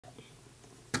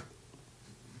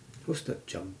Who's that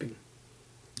jumping?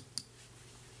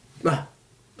 Ah!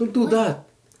 Don't do that!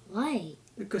 Why?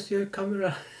 Because your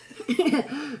camera.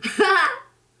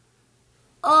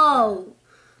 Oh!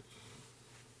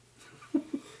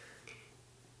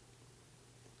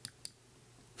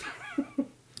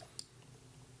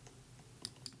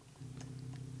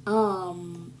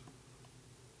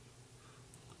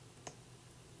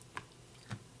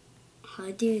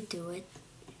 How do you do it?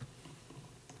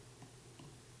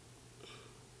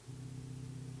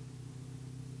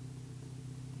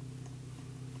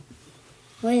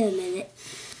 Wait a minute.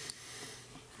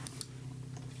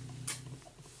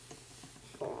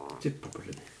 Sit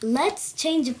properly. Let's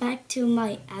change it back to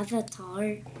my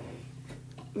avatar.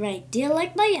 Right, do you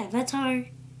like my avatar?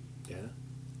 Yeah.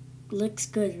 Looks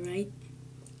good, right?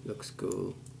 Looks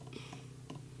cool.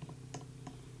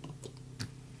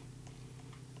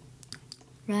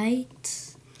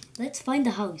 Right. Let's find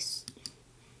a house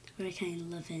where I can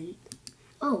live in.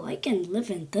 Oh, I can live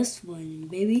in this one,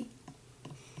 baby.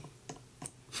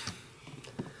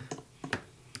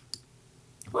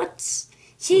 What?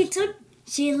 She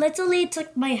literally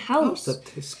took my house. How's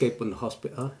that escape on the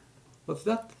hospital? What's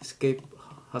that? Escape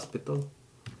hospital?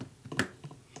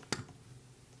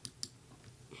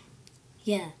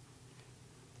 Yeah.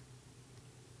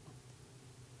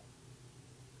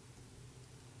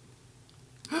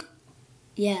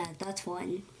 Yeah, that's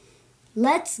one.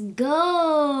 Let's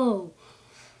go!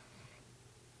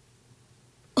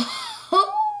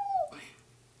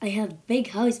 I have big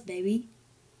house, baby.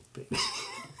 Baby.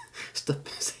 Stop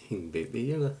saying baby,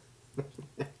 you know.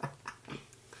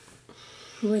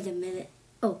 Wait a minute.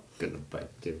 Oh. Gonna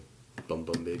bite your bum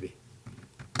bum, baby.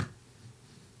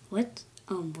 What?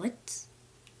 What?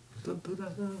 Don't do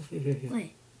that. No. Here.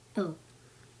 Wait. Oh.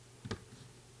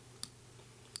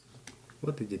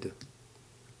 What did you do?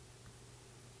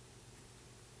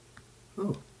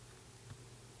 Oh.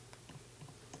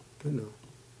 Don't know.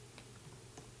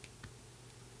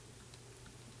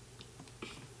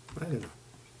 I don't know.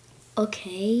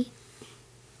 Okay.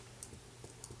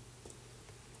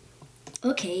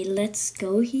 Okay, let's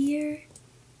go here.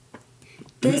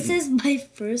 This is my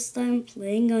first time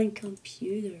playing on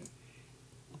computer.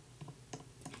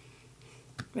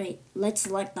 Right, let's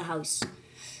lock the house.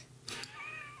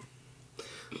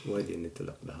 Why do you need to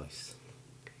lock the house?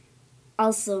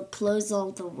 Also, close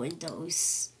all the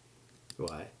windows.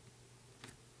 Why?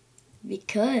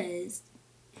 Because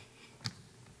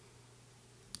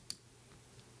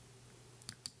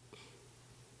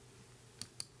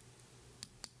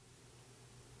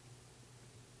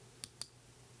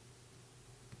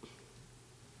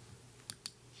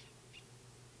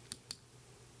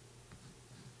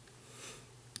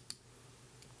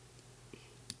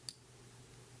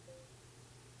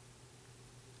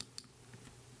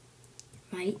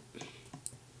right?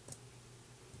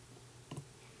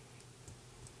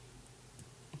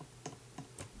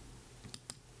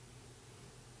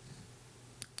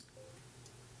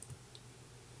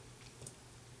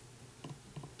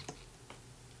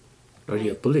 Are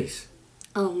you a police?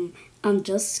 I'm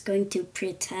just going to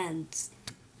pretend.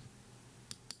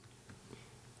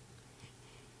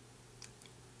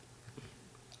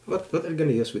 What are you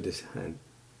gonna use with this hand?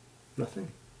 Nothing.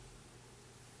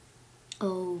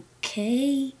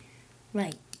 Okay.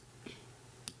 Right.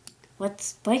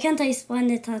 Why can't I spawn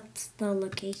it at the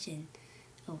location?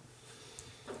 Oh.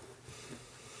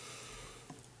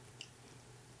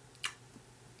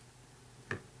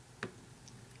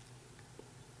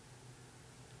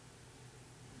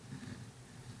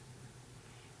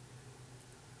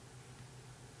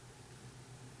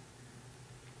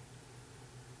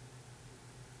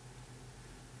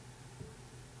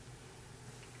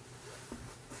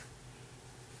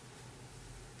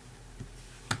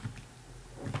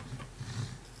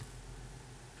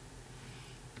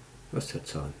 What's that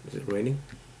sound? Is it raining?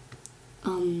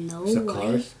 No Is the way.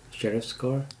 cars? Sheriff's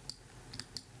car?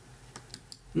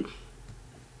 The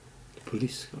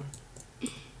police car?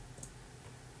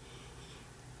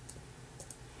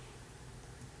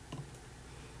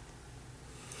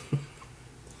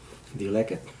 Do you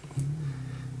like it?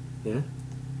 Yeah?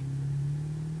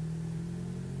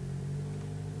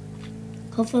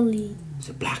 Hopefully. It's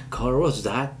a black car. What's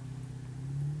that?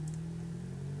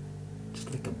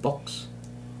 Just like a box.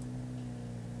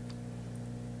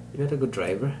 You're not a good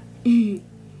driver.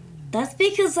 That's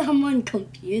because I'm on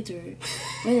computer.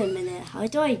 Wait a minute. How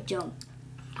do I jump?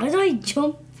 How do I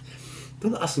jump?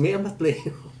 Don't ask me. I'm not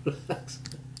playing Roblox.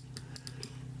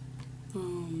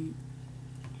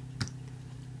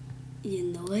 You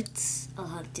know what? I'll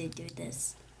have to do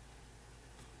this.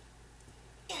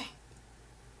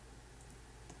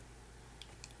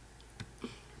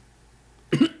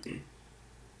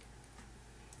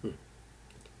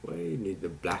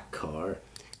 car?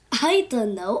 I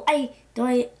don't know. Do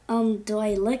I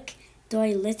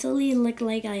literally look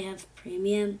like I have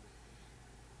premium?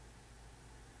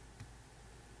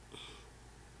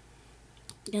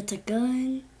 Got a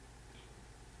gun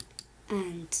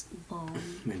and bomb.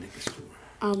 My neck is sore.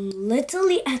 I'm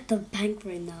literally at the bank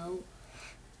right now.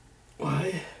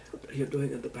 Why? What are you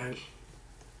doing at the bank?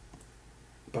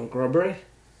 Bank robbery?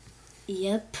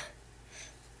 Yep.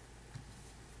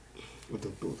 Oh,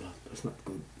 don't do that. That's not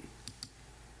good.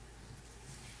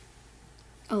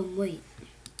 Oh wait.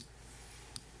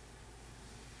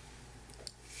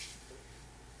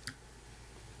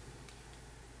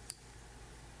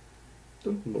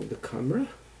 Don't move the camera.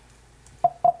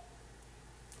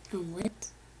 What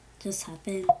just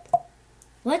happened?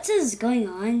 What is going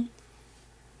on?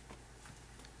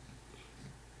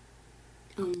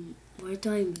 Where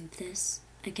do I move this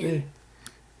again?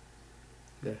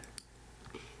 There.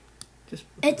 Just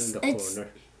put it in the corner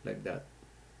like that.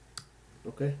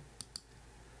 Okay.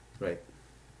 Right.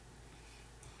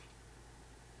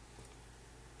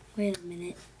 Wait a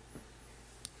minute.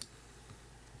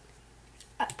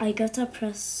 I gotta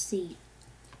press C.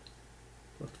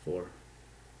 What for?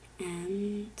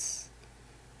 And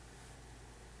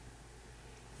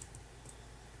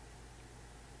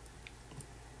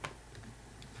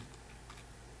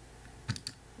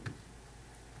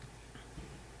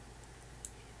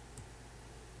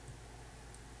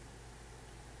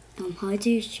how do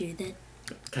you shoot it?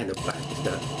 What kind of bank is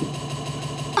that?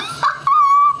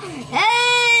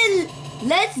 Hey!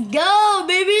 Let's go,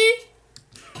 baby!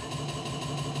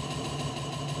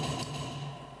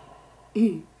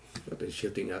 What are you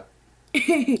shooting at?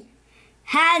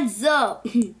 Hands up!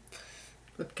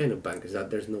 What kind of bank is that?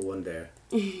 There's no one there.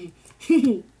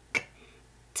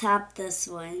 Tap this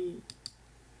one.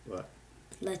 What?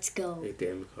 Let's go.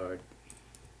 ATM card.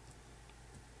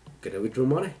 Can I withdraw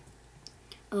money?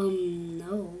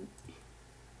 No.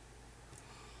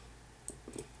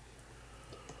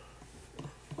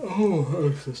 Oh,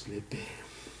 I'm so sleepy.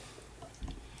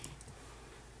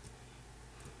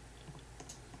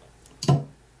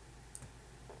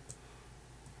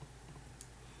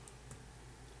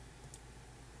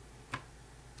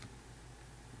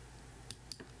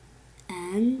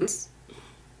 And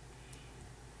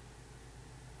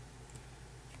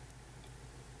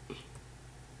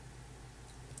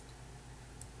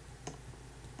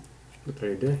What are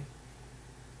you doing?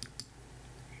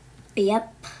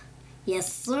 yep.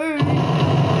 Yes, sir.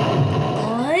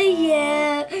 Oh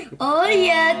yeah. Oh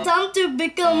yeah. Time to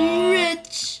become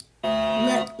rich.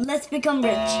 Let's become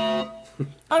rich.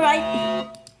 All right.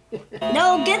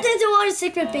 Now get into our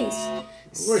secret base.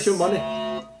 Where's your money?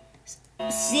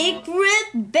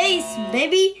 Secret base,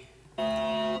 baby.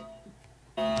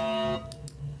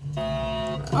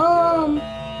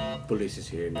 Police is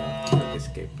here now. Can't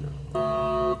escape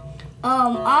now.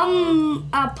 I'm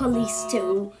a police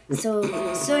too, so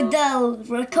they'll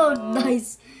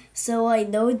recognize. So I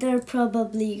know they're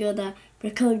probably gonna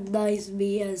recognize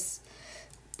me as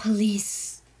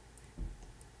police.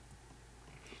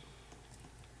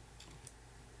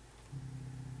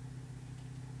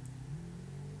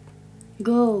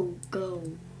 Go, go.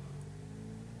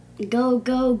 Go,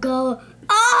 go, go.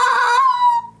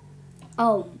 Ah!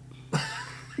 Oh.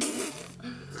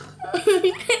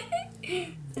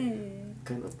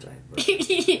 Kind of driver.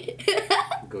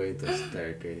 Going to a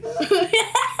staircase.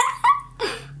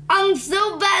 I'm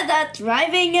so bad at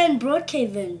driving in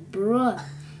Brookhaven, bruh.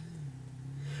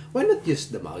 Why not use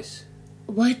the mouse?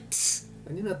 What?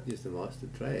 Why you not use the mouse to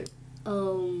drive?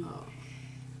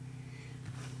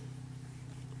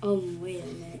 Wait a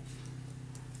minute.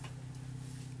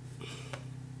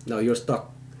 No, you're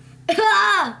stuck.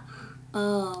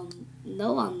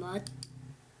 No, I'm not.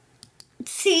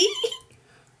 See?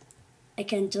 I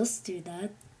can just do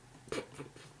that.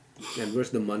 And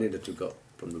where's the money that you got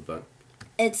from the bank?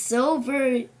 It's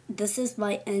over. This is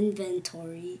my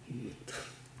inventory.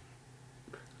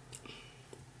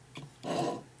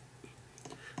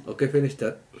 Okay, finish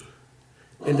that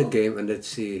in the game and let's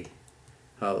see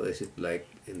how is it like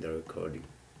in the recording.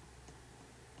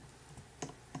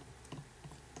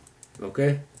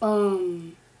 Okay?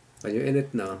 Are you in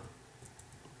it now?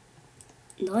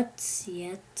 Not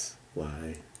yet.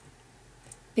 Why?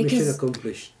 Because Mission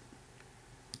accomplished.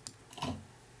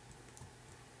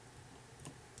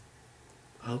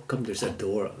 How come there's a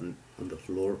door on the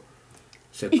floor?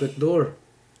 Secret door.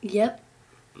 Yep.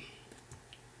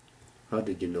 How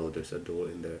did you know there's a door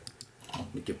in there?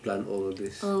 Did you plan all of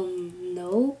this?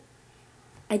 No.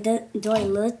 Do I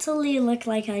literally look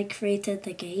like I created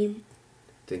the game?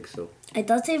 Think so. I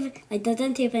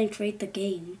didn't even create the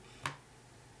game.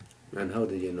 And how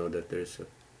did you know that there's a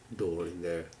door in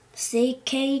there?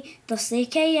 The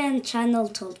CKN channel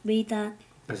told me that.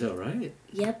 That's alright.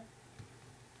 Yep.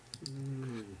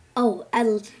 Oh,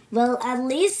 at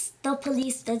least the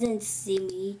police didn't see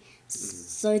me,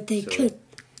 so they So- could.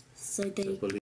 So they The police